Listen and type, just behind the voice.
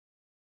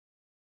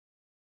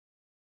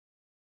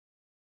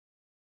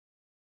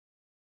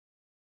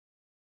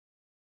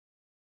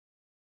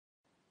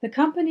The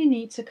company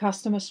needs a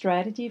customer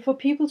strategy for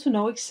people to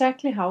know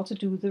exactly how to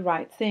do the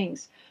right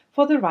things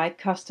for the right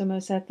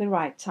customers at the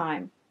right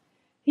time.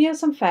 Here are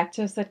some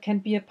factors that can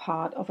be a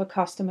part of a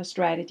customer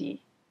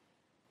strategy.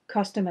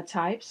 Customer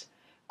types,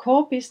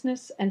 core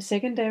business and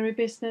secondary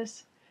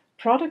business,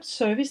 product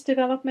service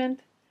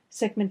development,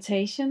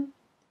 segmentation,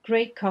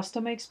 great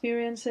customer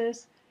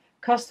experiences,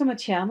 customer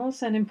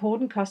channels and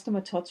important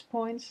customer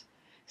touchpoints,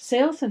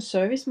 sales and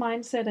service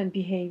mindset and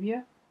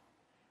behavior,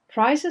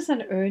 prices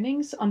and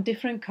earnings on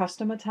different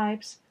customer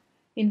types,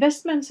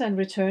 investments and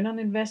return on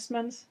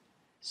investments,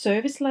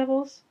 service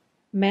levels,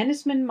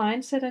 management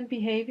mindset and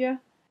behavior,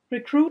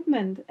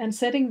 recruitment and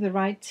setting the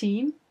right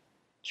team,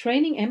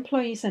 training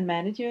employees and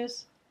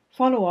managers,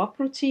 follow-up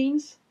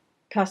routines,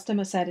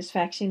 customer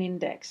satisfaction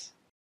index.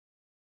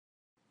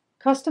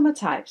 Customer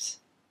types.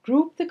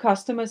 Group the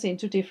customers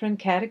into different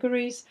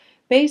categories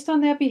based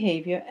on their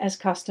behavior as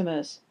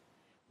customers.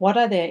 What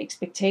are their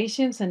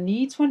expectations and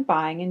needs when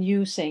buying and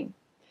using?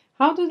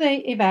 How do they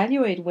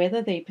evaluate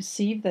whether they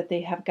perceive that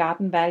they have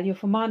gotten value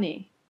for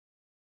money?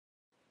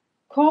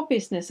 Core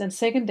business and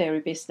secondary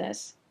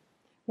business.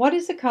 What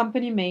is the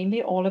company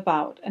mainly all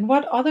about, and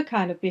what other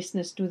kind of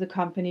business do the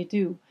company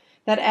do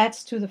that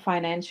adds to the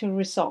financial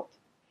result?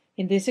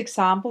 In this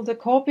example, the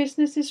core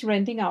business is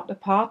renting out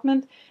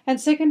apartment, and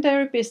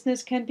secondary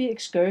business can be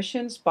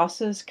excursions,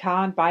 buses,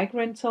 car and bike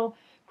rental,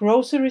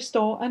 grocery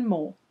store, and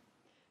more.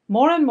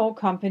 More and more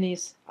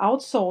companies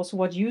outsource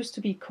what used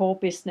to be core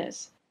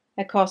business.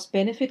 A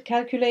cost-benefit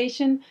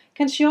calculation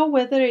can show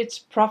whether it's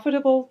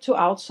profitable to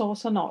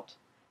outsource or not.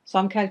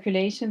 Some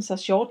calculations are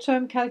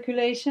short-term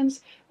calculations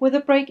with a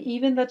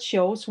break-even that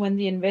shows when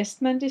the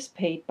investment is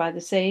paid by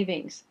the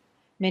savings.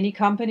 Many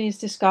companies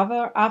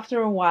discover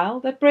after a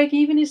while that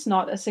break-even is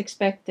not as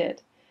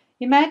expected.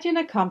 Imagine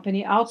a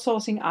company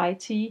outsourcing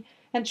IT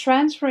and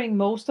transferring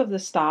most of the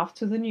staff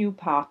to the new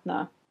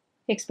partner.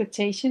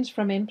 Expectations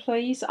from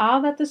employees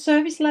are that the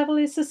service level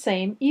is the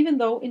same, even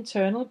though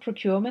internal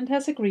procurement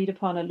has agreed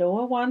upon a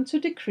lower one to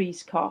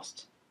decrease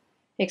cost.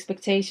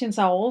 Expectations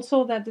are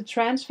also that the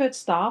transferred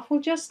staff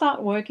will just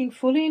start working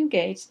fully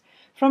engaged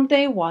from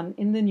day one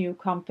in the new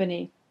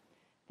company.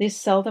 This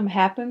seldom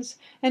happens,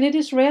 and it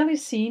is rarely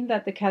seen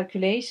that the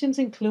calculations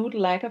include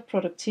lack of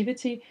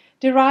productivity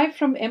derived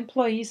from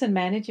employees' and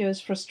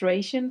managers'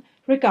 frustration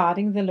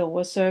regarding the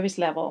lower service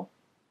level.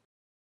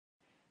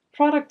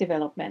 Product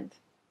development.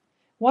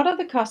 What are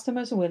the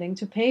customers willing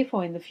to pay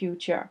for in the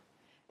future?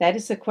 That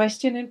is the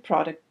question in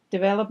product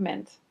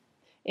development.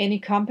 Any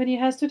company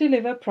has to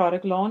deliver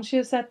product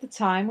launches at the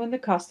time when the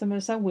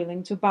customers are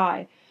willing to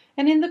buy,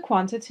 and in the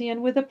quantity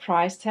and with a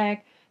price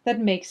tag that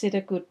makes it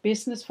a good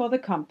business for the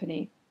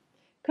company.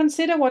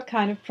 Consider what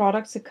kind of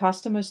products the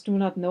customers do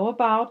not know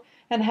about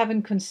and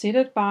haven't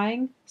considered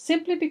buying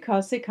simply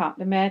because they can't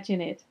imagine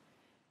it.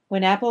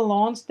 When Apple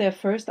launched their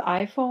first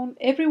iPhone,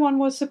 everyone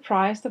was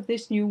surprised of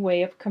this new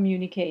way of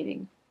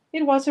communicating.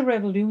 It was a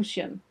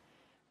revolution.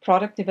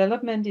 Product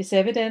development is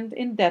evident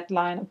in that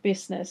line of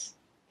business.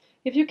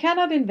 If you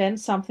cannot invent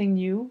something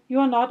new, you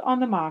are not on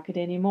the market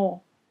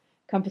anymore.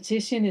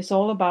 Competition is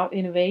all about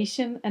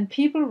innovation, and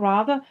people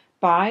rather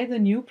buy the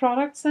new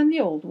products than the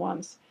old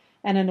ones,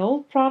 and an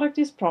old product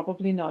is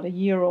probably not a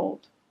year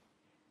old.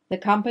 The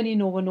company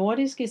Novo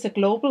Nordisk is a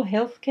global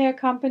healthcare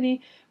company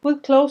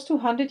with close to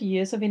 100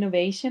 years of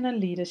innovation and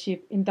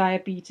leadership in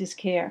diabetes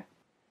care.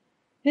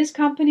 This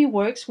company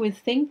works with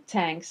think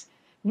tanks,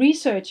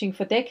 researching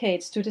for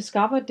decades to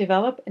discover,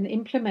 develop, and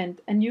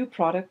implement a new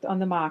product on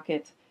the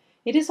market.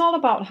 It is all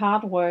about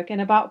hard work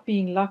and about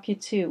being lucky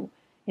too.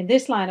 In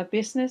this line of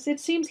business, it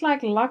seems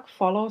like luck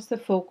follows the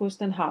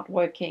focused and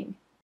hardworking.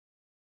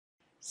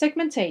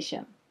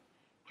 Segmentation.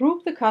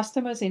 Group the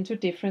customers into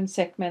different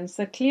segments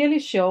that clearly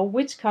show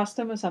which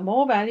customers are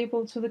more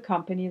valuable to the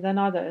company than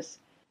others.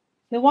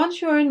 The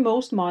ones you earn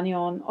most money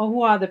on, or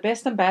who are the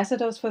best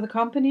ambassadors for the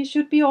company,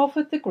 should be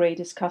offered the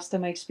greatest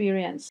customer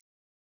experience.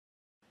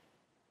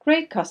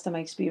 Great customer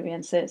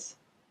experiences.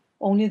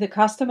 Only the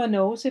customer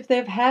knows if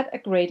they've had a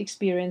great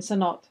experience or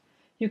not.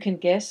 You can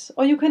guess,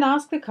 or you can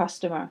ask the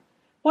customer,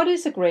 what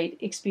is a great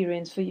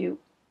experience for you?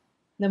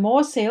 The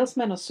more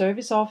salesman or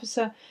service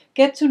officer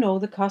get to know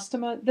the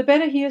customer, the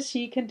better he or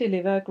she can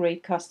deliver a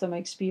great customer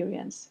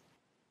experience.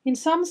 In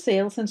some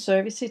sales and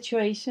service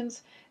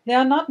situations, there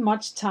are not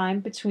much time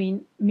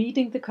between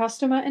meeting the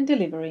customer and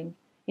delivering.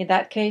 In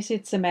that case,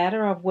 it's a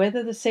matter of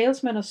whether the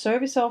salesman or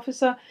service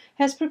officer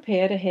has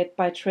prepared ahead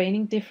by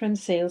training different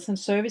sales and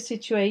service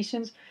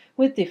situations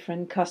with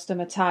different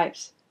customer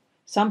types.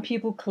 Some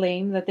people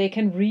claim that they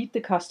can read the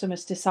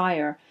customer's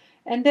desire,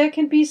 and there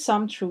can be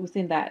some truth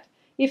in that,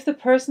 if the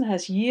person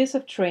has years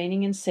of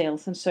training in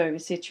sales and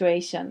service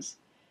situations.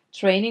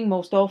 Training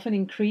most often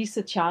increases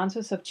the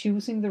chances of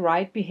choosing the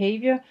right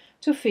behavior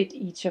to fit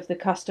each of the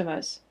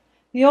customers.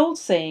 The old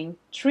saying,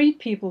 treat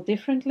people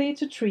differently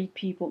to treat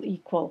people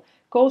equal,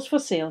 goes for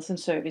sales and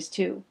service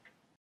too.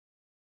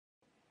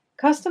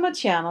 Customer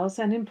channels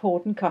and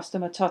important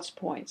customer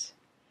touchpoints.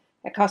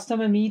 A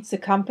customer meets the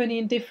company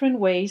in different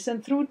ways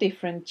and through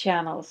different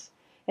channels.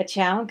 A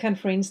channel can,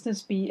 for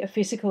instance, be a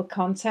physical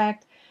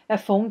contact, a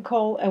phone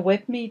call, a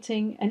web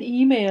meeting, an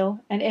email,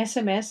 an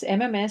SMS,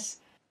 MMS,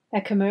 a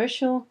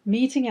commercial,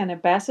 meeting an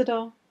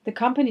ambassador, the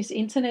company's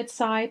internet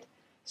site,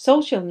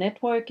 social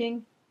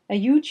networking, a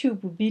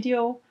YouTube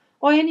video,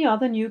 or any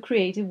other new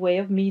creative way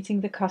of meeting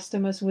the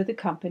customers with the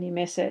company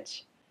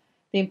message.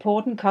 The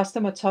important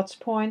customer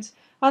touchpoints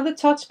are the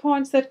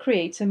touchpoints that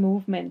create a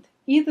movement,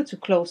 either to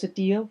close a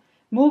deal,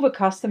 move a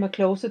customer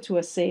closer to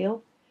a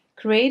sale,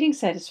 creating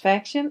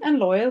satisfaction and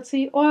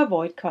loyalty, or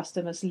avoid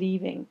customers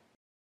leaving.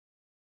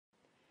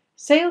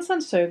 Sales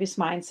and service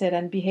mindset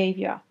and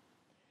behavior.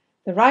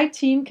 The right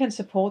team can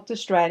support the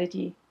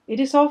strategy. It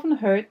is often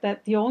heard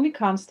that the only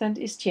constant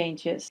is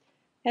changes,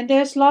 and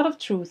there's a lot of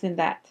truth in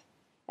that.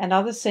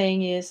 Another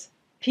saying is,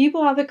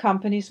 people are the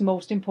company's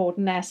most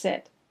important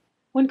asset.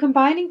 When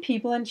combining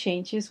people and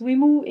changes, we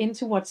move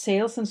into what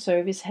sales and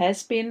service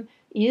has been,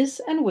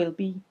 is, and will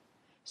be.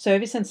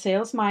 Service and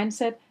sales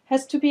mindset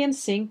has to be in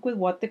sync with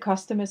what the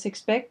customers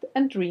expect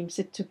and dreams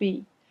it to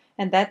be,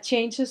 and that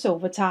changes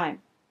over time.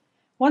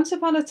 Once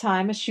upon a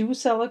time, a shoe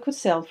seller could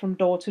sell from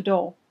door to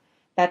door.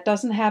 That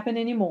doesn't happen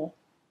anymore.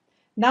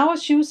 Now a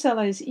shoe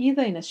seller is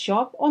either in a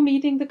shop or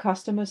meeting the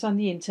customers on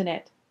the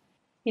internet.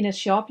 In a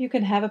shop, you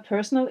can have a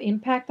personal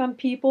impact on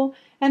people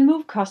and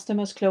move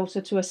customers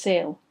closer to a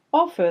sale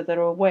or further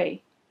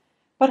away.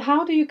 But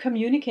how do you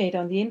communicate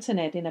on the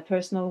internet in a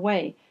personal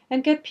way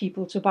and get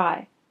people to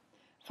buy?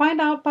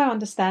 Find out by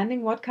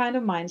understanding what kind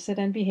of mindset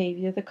and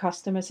behavior the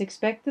customers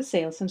expect the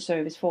sales and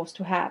service force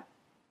to have.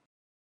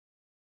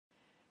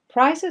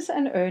 Prices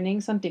and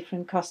earnings on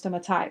different customer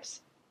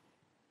types.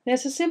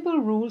 There's a simple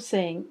rule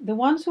saying the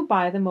ones who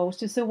buy the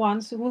most is the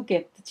ones who will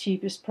get the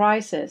cheapest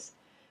prices.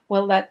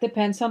 Well, that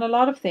depends on a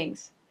lot of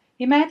things.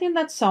 Imagine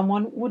that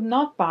someone would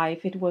not buy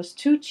if it was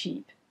too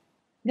cheap.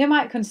 They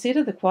might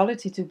consider the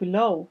quality to be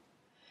low.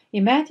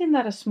 Imagine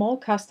that a small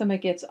customer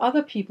gets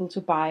other people to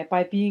buy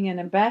by being an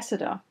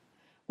ambassador.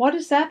 What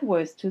is that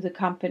worth to the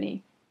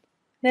company?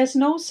 There's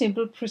no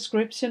simple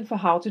prescription for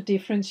how to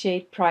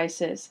differentiate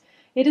prices.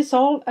 It is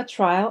all a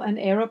trial and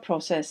error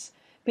process,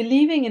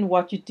 believing in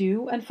what you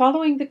do and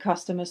following the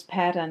customer's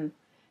pattern.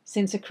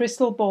 Since a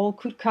crystal ball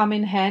could come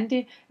in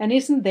handy and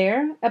isn't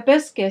there, a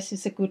best guess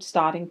is a good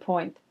starting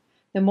point.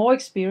 The more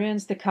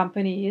experienced the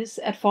company is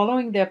at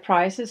following their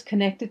prices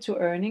connected to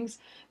earnings,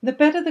 the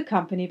better the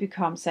company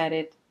becomes at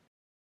it.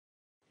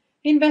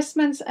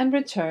 Investments and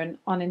return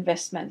on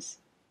investments.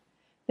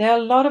 There are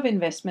a lot of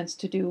investments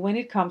to do when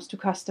it comes to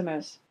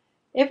customers.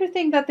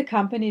 Everything that the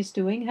company is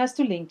doing has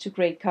to link to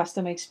great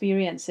customer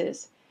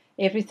experiences.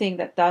 Everything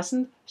that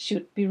doesn't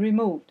should be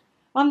removed,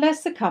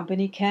 unless the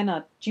company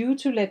cannot due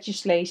to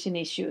legislation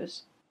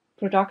issues.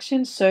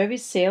 Production,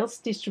 service, sales,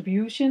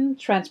 distribution,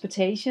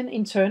 transportation,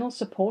 internal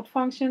support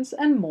functions,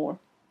 and more.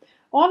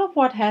 All of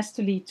what has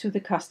to lead to the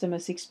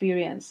customer's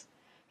experience.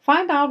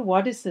 Find out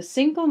what is the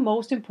single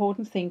most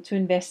important thing to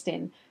invest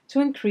in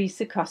to increase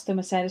the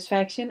customer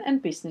satisfaction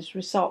and business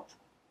result.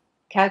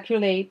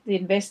 Calculate the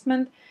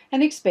investment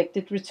and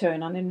expected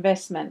return on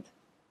investment.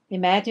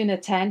 Imagine a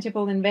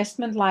tangible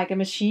investment like a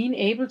machine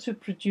able to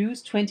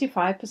produce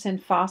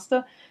 25%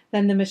 faster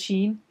than the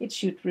machine it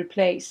should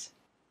replace.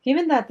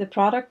 Given that the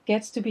product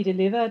gets to be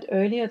delivered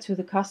earlier to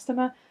the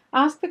customer,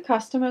 ask the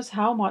customers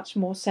how much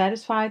more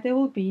satisfied they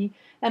will be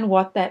and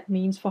what that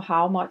means for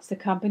how much the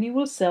company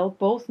will sell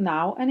both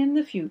now and in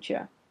the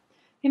future.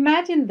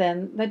 Imagine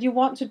then that you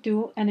want to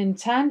do an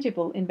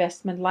intangible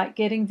investment like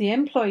getting the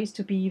employees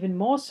to be even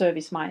more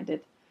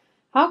service-minded.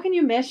 How can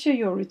you measure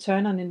your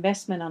return on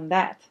investment on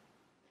that?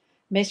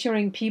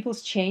 Measuring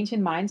people's change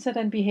in mindset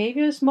and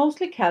behavior is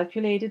mostly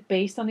calculated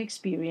based on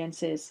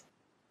experiences.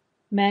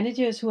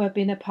 Managers who have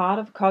been a part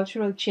of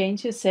cultural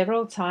changes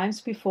several times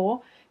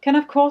before can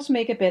of course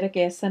make a better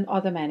guess than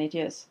other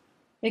managers.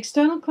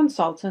 External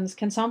consultants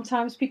can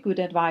sometimes be good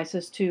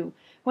advisors too,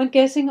 when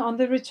guessing on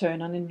the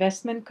return on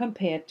investment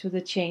compared to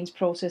the change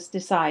process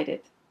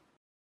decided.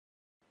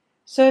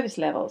 Service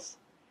levels.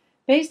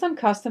 Based on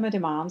customer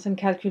demands and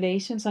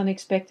calculations on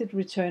expected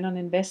return on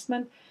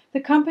investment, the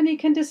company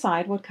can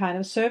decide what kind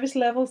of service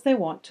levels they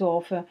want to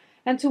offer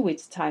and to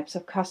which types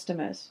of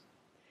customers.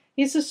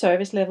 Is the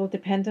service level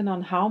dependent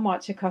on how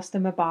much a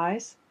customer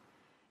buys?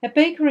 A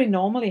bakery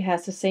normally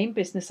has the same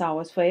business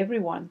hours for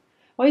everyone.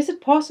 Or is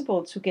it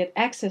possible to get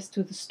access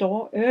to the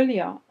store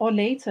earlier or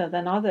later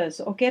than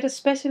others, or get a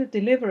special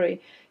delivery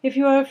if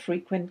you are a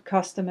frequent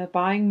customer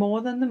buying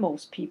more than the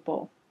most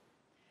people?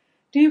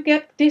 Do you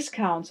get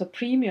discounts or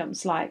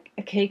premiums like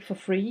a cake for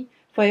free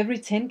for every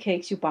 10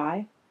 cakes you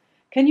buy?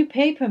 Can you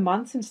pay per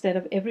month instead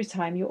of every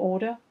time you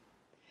order?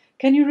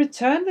 Can you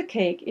return the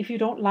cake if you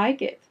don't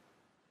like it?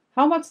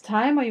 How much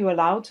time are you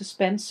allowed to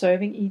spend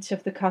serving each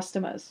of the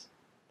customers?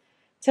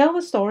 Tell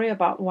the story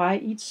about why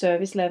each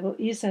service level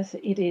is as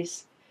it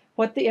is,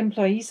 what the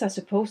employees are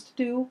supposed to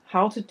do,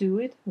 how to do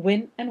it,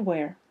 when and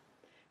where.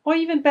 Or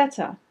even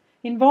better,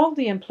 involve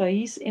the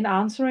employees in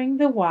answering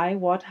the why,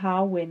 what,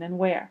 how, when and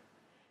where.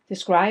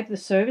 Describe the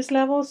service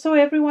level so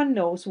everyone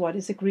knows what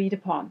is agreed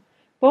upon,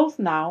 both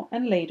now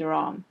and later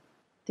on.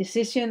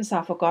 Decisions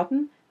are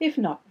forgotten if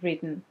not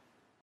written.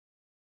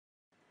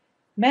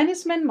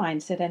 Management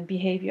mindset and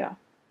behavior.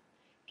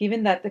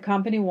 Given that the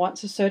company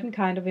wants a certain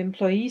kind of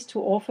employees to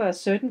offer a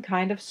certain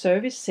kind of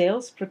service,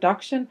 sales,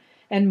 production,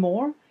 and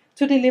more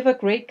to deliver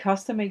great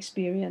customer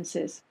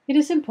experiences, it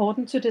is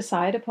important to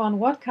decide upon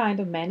what kind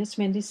of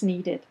management is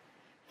needed.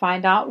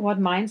 Find out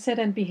what mindset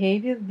and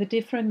behavior the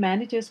different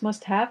managers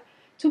must have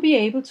to be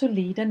able to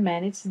lead and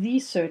manage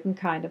these certain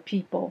kind of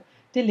people,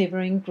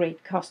 delivering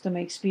great customer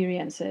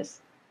experiences.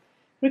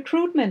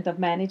 Recruitment of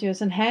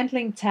managers and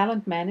handling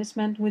talent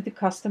management with the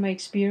customer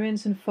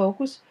experience in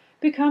focus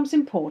becomes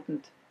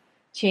important.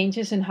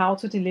 Changes in how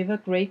to deliver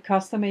great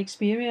customer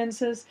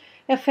experiences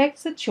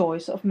affects the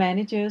choice of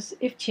managers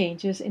if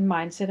changes in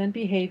mindset and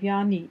behavior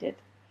are needed.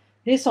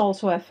 This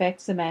also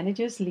affects the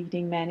managers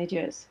leading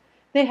managers.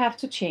 They have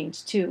to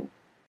change too.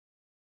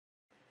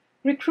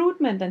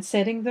 Recruitment and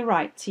setting the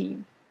right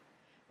team.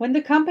 When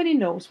the company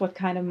knows what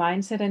kind of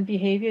mindset and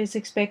behavior is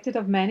expected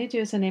of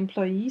managers and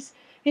employees,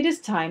 it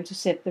is time to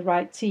set the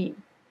right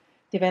team.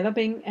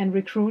 Developing and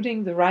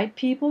recruiting the right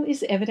people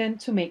is evident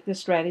to make the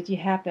strategy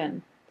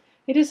happen.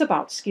 It is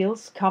about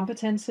skills,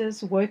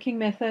 competences, working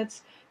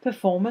methods,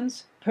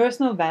 performance,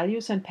 personal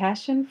values, and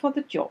passion for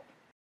the job.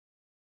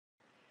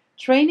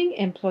 Training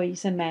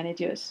employees and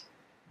managers.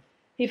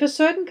 If a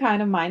certain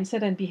kind of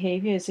mindset and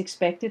behavior is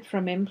expected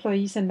from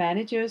employees and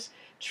managers,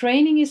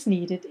 training is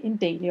needed in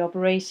daily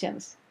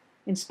operations.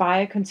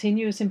 Inspire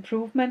continuous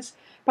improvements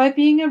by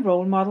being a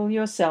role model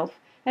yourself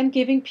and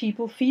giving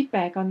people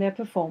feedback on their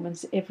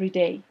performance every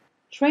day.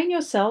 Train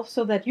yourself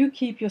so that you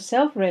keep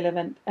yourself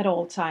relevant at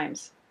all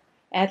times.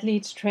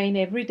 Athletes train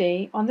every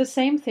day on the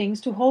same things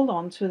to hold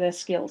on to their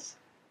skills.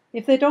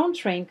 If they don't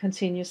train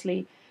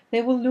continuously,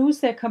 they will lose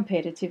their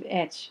competitive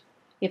edge.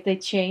 If they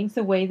change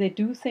the way they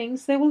do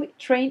things, they will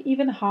train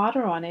even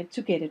harder on it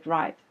to get it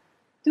right.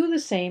 Do the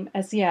same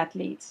as the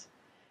athletes.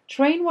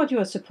 Train what you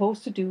are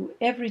supposed to do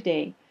every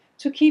day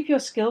to keep your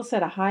skills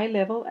at a high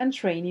level and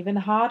train even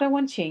harder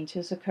when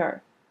changes occur.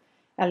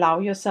 Allow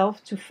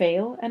yourself to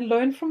fail and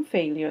learn from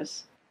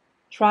failures.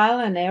 Trial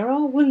and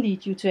error will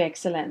lead you to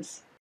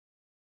excellence.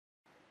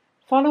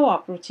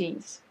 Follow-up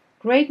routines.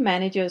 Great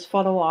managers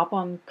follow up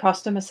on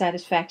customer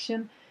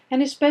satisfaction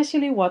and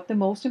especially what the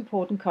most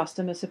important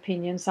customers'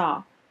 opinions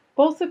are,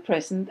 both the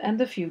present and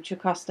the future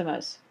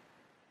customers.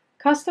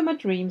 Customer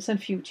dreams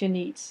and future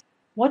needs.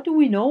 What do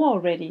we know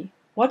already?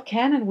 What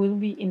can and will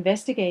we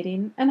investigate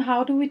in, and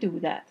how do we do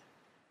that?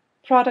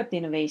 Product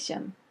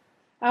innovation.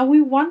 Are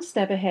we one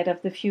step ahead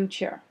of the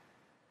future?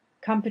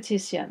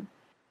 Competition.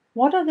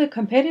 What are the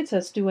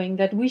competitors doing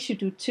that we should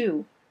do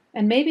too,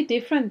 and maybe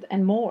different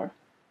and more?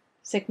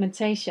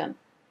 Segmentation.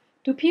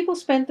 Do people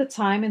spend the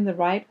time in the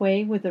right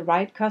way with the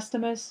right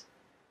customers?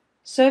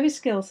 Service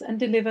skills and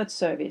delivered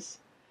service.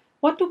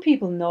 What do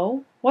people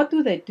know? What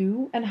do they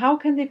do? And how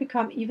can they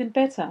become even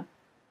better?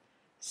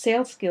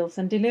 Sales skills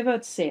and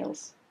delivered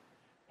sales.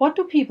 What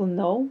do people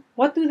know?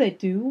 What do they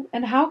do?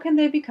 And how can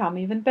they become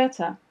even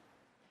better?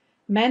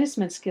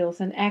 Management skills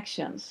and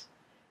actions.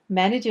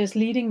 Managers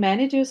leading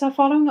managers are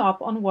following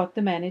up on what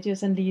the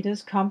managers and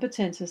leaders'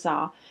 competences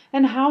are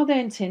and how their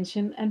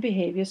intention and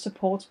behavior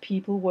supports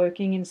people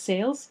working in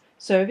sales,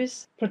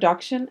 service,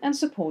 production, and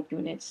support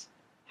units.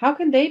 How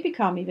can they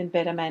become even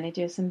better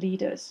managers and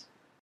leaders?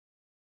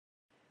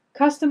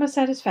 Customer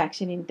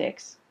Satisfaction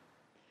Index.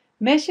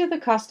 Measure the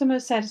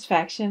customer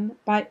satisfaction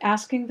by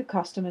asking the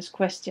customers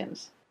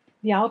questions.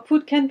 The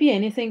output can be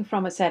anything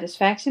from a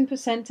satisfaction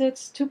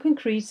percentage to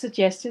concrete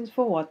suggestions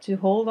for what to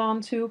hold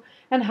on to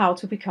and how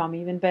to become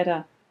even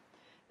better.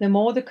 The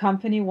more the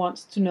company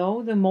wants to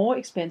know, the more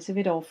expensive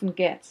it often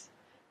gets.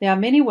 There are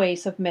many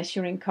ways of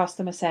measuring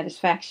customer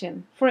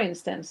satisfaction. For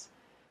instance,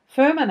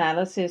 firm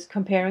analysis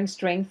comparing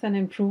strength and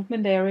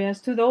improvement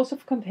areas to those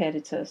of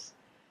competitors.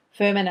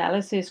 Firm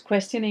analysis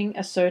questioning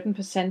a certain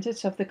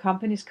percentage of the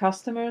company's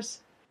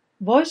customers.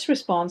 Voice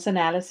response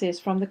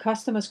analysis from the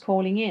customers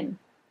calling in.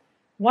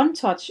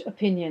 One-touch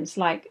opinions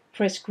like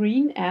press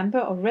green, amber,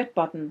 or red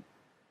button.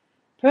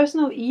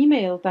 Personal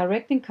email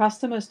directing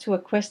customers to a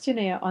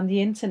questionnaire on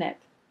the internet.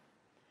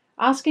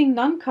 Asking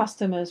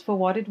non-customers for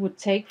what it would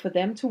take for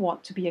them to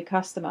want to be a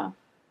customer.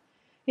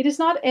 It is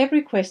not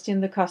every question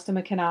the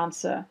customer can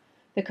answer.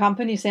 The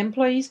company's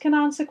employees can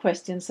answer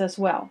questions as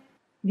well.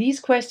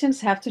 These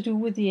questions have to do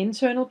with the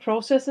internal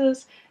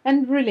processes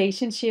and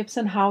relationships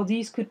and how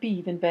these could be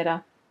even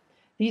better.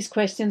 These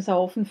questions are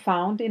often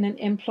found in an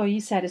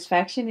employee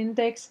satisfaction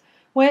index,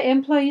 where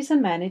employees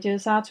and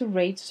managers are to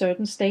rate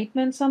certain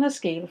statements on a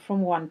scale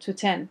from 1 to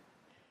 10.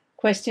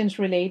 Questions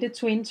related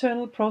to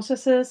internal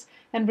processes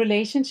and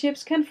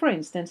relationships can, for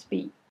instance,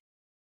 be: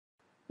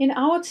 in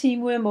our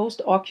team, we are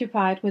most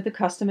occupied with the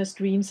customer's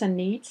dreams and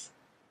needs.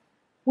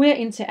 We are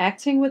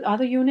interacting with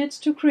other units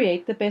to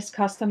create the best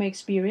customer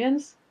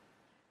experience.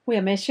 We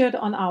are measured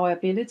on our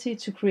ability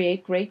to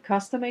create great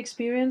customer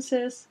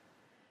experiences.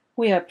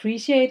 We are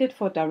appreciated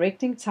for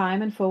directing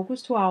time and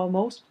focus to our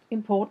most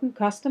important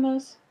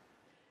customers.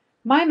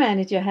 My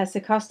manager has the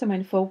customer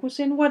in focus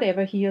in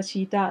whatever he or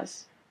she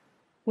does.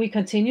 We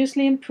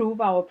continuously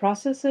improve our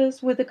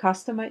processes with the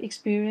customer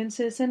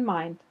experiences in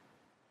mind.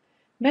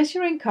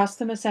 Measuring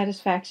customer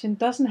satisfaction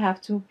doesn't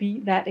have to be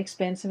that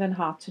expensive and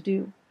hard to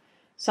do.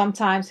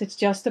 Sometimes it's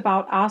just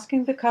about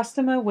asking the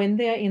customer when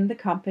they are in the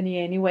company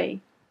anyway.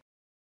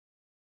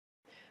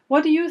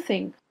 What do you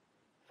think?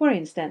 For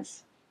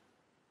instance,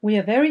 we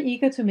are very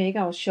eager to make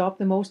our shop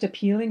the most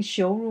appealing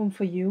showroom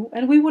for you,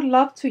 and we would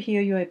love to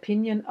hear your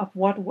opinion of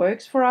what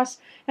works for us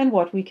and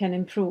what we can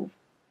improve.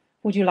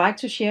 Would you like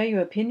to share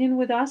your opinion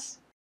with us?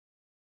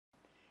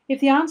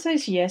 If the answer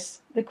is yes,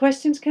 the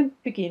questions can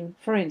begin.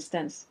 For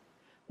instance,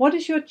 what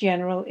is your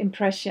general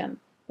impression?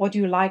 What do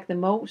you like the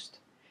most?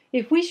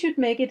 If we should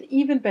make it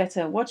even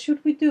better, what should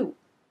we do?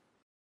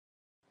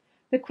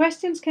 The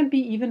questions can be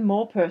even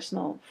more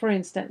personal. For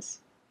instance,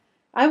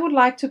 I would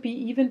like to be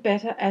even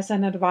better as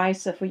an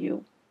advisor for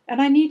you,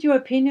 and I need your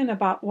opinion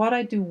about what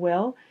I do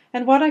well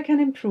and what I can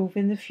improve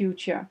in the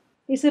future.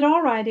 Is it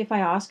all right if I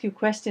ask you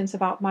questions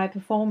about my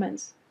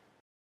performance?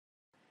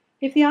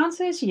 If the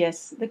answer is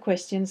yes, the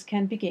questions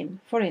can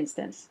begin. For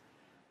instance,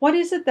 what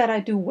is it that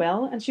I do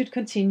well and should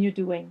continue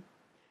doing?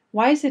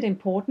 Why is it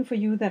important for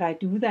you that I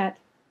do that?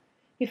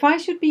 If I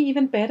should be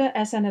even better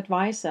as an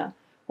advisor,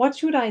 what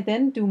should I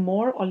then do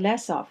more or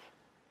less of?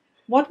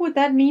 What would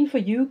that mean for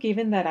you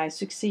given that I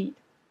succeed?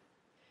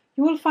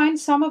 You will find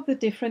some of the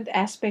different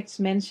aspects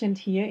mentioned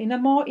here in a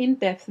more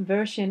in-depth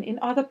version in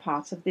other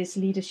parts of this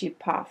leadership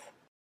path.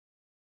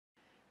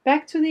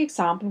 Back to the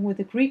example with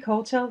the Greek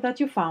hotel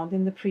that you found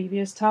in the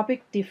previous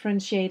topic,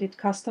 differentiated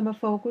customer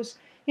focus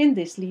in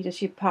this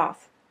leadership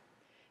path.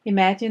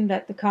 Imagine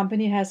that the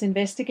company has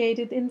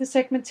investigated in the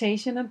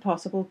segmentation and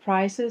possible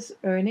prices,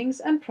 earnings,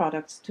 and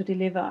products to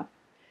deliver.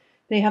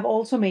 They have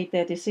also made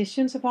their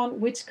decisions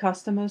upon which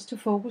customers to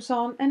focus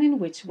on and in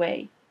which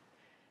way.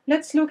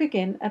 Let's look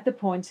again at the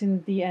points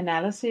in the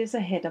analysis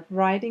ahead of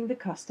writing the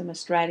customer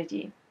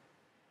strategy.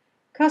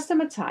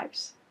 Customer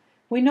types.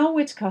 We know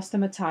which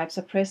customer types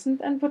are present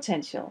and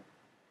potential.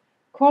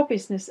 Core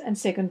business and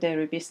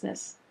secondary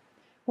business.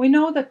 We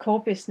know that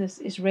core business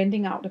is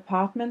renting out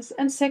apartments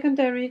and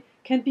secondary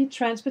can be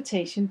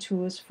transportation,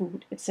 tours,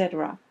 food,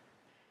 etc.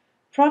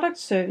 Product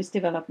service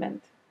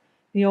development.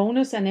 The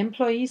owners and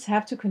employees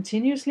have to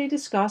continuously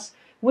discuss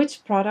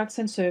which products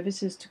and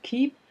services to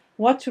keep,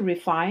 what to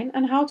refine,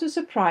 and how to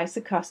surprise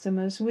the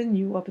customers with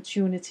new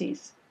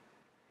opportunities.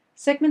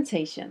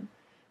 Segmentation.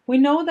 We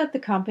know that the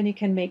company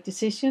can make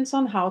decisions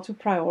on how to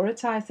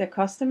prioritize their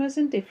customers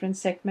in different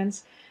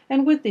segments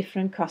and with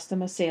different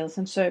customer sales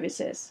and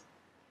services.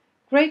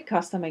 Great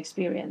customer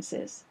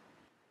experiences.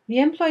 The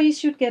employees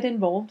should get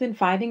involved in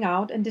finding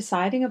out and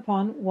deciding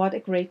upon what a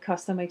great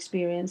customer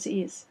experience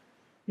is.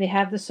 They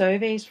have the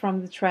surveys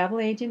from the travel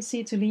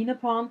agency to lean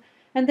upon,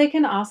 and they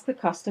can ask the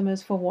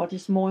customers for what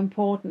is more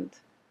important.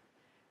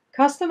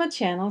 Customer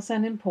channels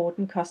and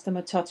important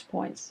customer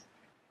touchpoints.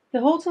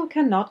 The hotel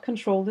cannot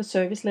control the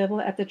service level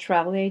at the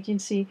travel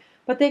agency,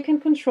 but they can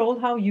control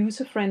how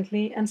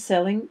user-friendly and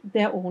selling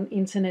their own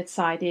internet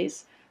site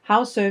is,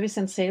 how service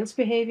and sales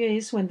behavior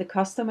is when the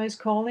customer is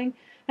calling,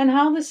 and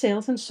how the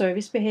sales and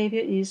service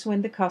behavior is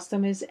when the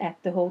customer is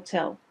at the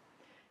hotel.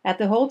 At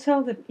the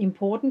hotel, the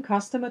important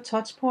customer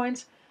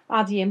touchpoints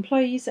are the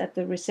employees at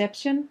the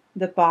reception,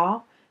 the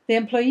bar, the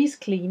employees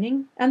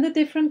cleaning, and the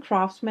different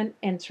craftsmen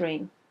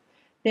entering.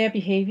 Their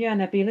behavior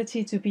and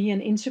ability to be an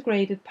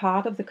integrated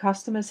part of the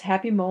customer's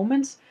happy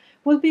moments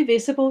will be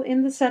visible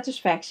in the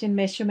satisfaction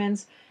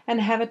measurements and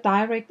have a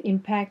direct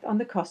impact on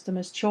the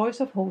customer's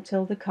choice of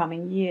hotel the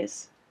coming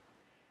years.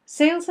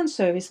 Sales and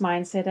service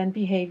mindset and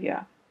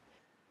behavior.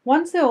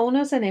 Once the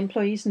owners and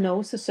employees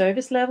know the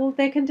service level,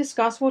 they can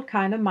discuss what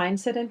kind of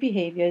mindset and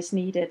behavior is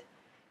needed.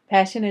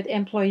 Passionate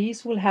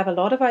employees will have a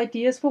lot of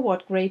ideas for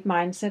what great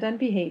mindset and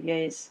behavior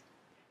is.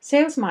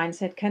 Sales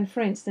mindset can,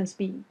 for instance,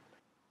 be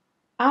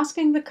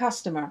asking the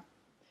customer,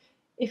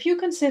 if you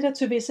consider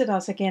to visit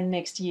us again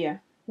next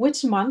year,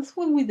 which month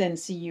will we then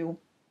see you?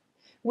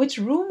 Which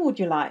room would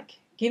you like,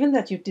 given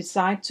that you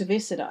decide to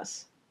visit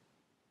us?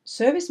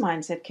 Service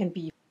mindset can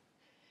be,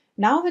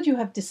 now that you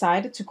have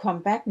decided to come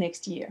back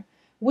next year,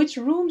 which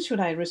room should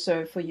I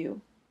reserve for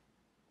you?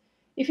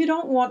 If you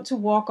don't want to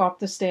walk up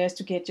the stairs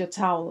to get your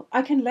towel,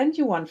 I can lend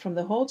you one from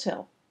the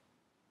hotel.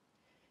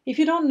 If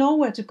you don't know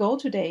where to go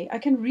today, I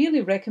can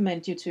really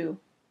recommend you to.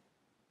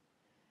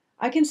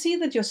 I can see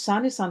that your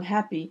son is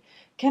unhappy.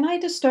 Can I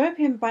disturb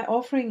him by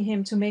offering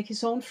him to make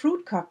his own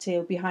fruit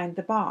cocktail behind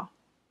the bar?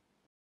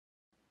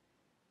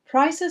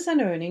 Prices and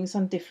earnings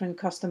on different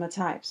customer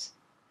types.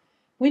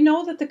 We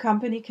know that the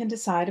company can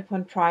decide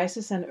upon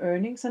prices and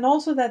earnings, and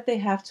also that they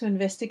have to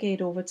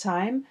investigate over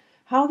time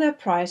how their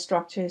price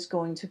structure is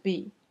going to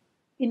be.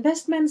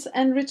 Investments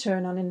and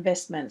return on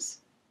investments.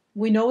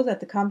 We know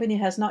that the company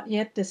has not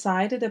yet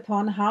decided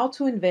upon how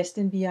to invest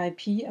in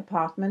VIP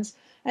apartments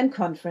and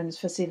conference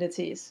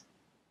facilities.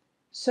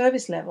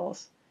 Service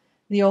levels.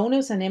 The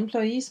owners and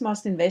employees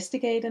must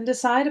investigate and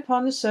decide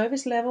upon the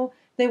service level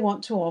they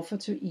want to offer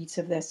to each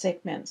of their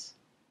segments.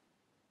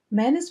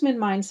 Management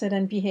mindset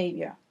and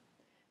behavior.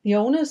 The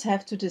owners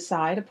have to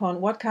decide upon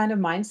what kind of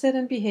mindset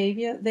and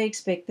behavior they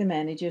expect the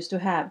managers to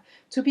have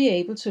to be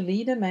able to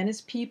lead and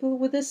manage people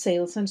with the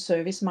sales and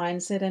service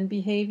mindset and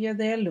behavior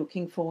they are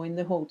looking for in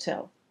the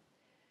hotel.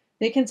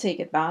 They can take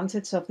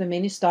advantage of the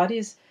many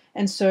studies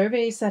and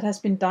surveys that has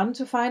been done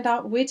to find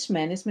out which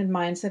management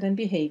mindset and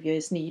behavior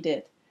is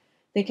needed.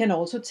 They can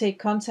also take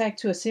contact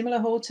to a similar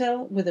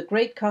hotel with a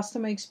great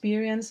customer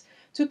experience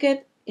to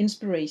get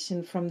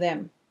inspiration from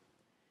them.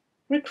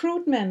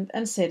 Recruitment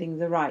and setting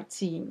the right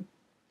team.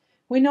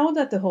 We know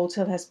that the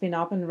hotel has been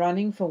up and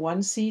running for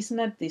one season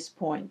at this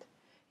point.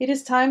 It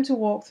is time to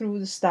walk through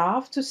the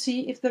staff to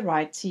see if the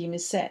right team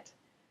is set.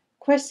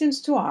 Questions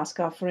to ask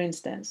are, for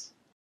instance,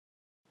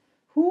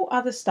 who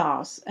are the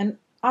stars and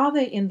are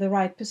they in the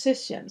right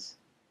positions?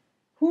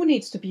 Who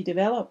needs to be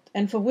developed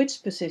and for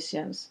which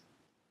positions?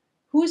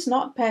 Who is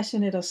not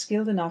passionate or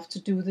skilled enough to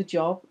do the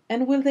job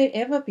and will they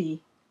ever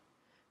be?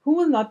 Who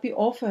will not be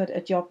offered a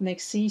job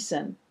next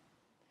season?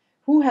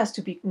 Who has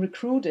to be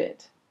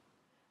recruited?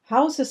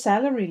 How's the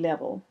salary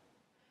level?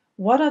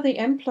 What are the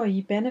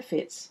employee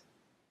benefits?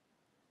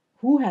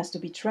 Who has to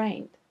be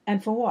trained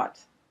and for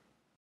what?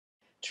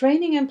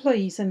 Training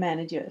employees and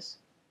managers.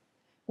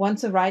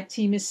 Once the right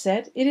team is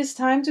set, it is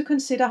time to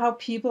consider how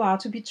people are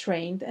to be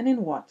trained and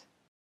in what.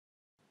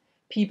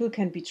 People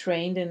can be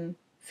trained in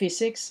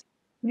physics,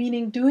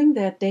 meaning doing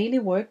their daily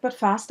work but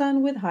faster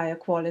and with higher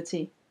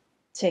quality.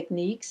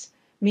 Techniques,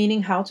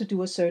 meaning how to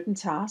do a certain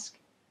task.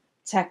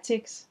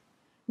 Tactics,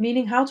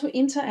 meaning how to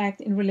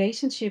interact in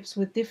relationships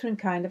with different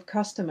kind of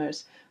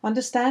customers,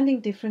 understanding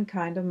different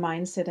kind of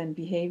mindset and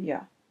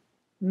behavior.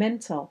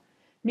 Mental,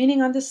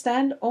 meaning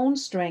understand own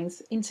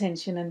strengths,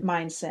 intention and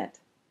mindset.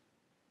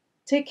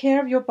 Take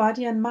care of your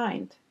body and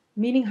mind,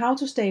 meaning how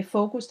to stay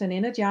focused and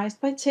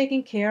energized by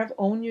taking care of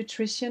own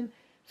nutrition,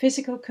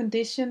 physical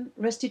condition,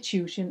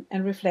 restitution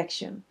and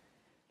reflection.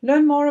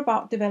 Learn more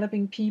about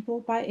developing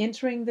people by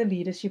entering the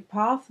leadership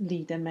path,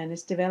 lead and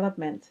manage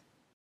development.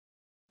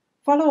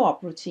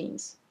 Follow-up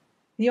routines.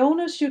 The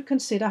owners should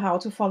consider how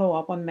to follow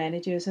up on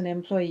managers and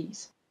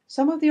employees.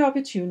 Some of the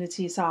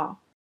opportunities are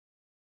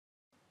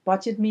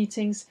budget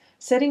meetings,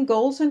 setting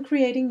goals and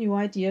creating new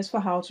ideas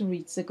for how to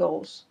reach the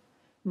goals.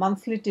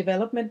 Monthly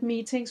development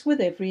meetings with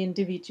every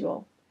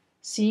individual.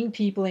 Seeing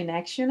people in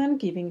action and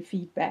giving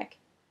feedback.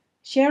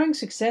 Sharing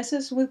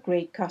successes with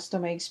great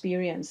customer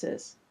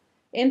experiences.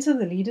 Enter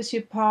the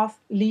leadership path,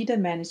 lead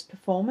and manage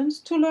performance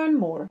to learn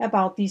more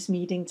about these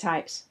meeting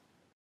types.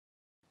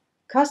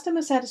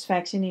 Customer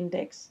Satisfaction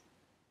Index.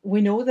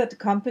 We know that the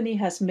company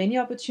has many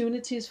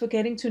opportunities for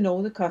getting to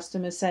know the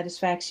customer's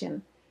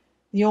satisfaction.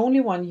 The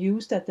only one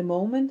used at the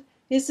moment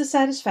is the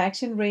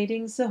satisfaction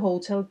ratings the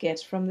hotel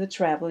gets from the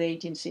travel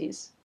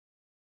agencies.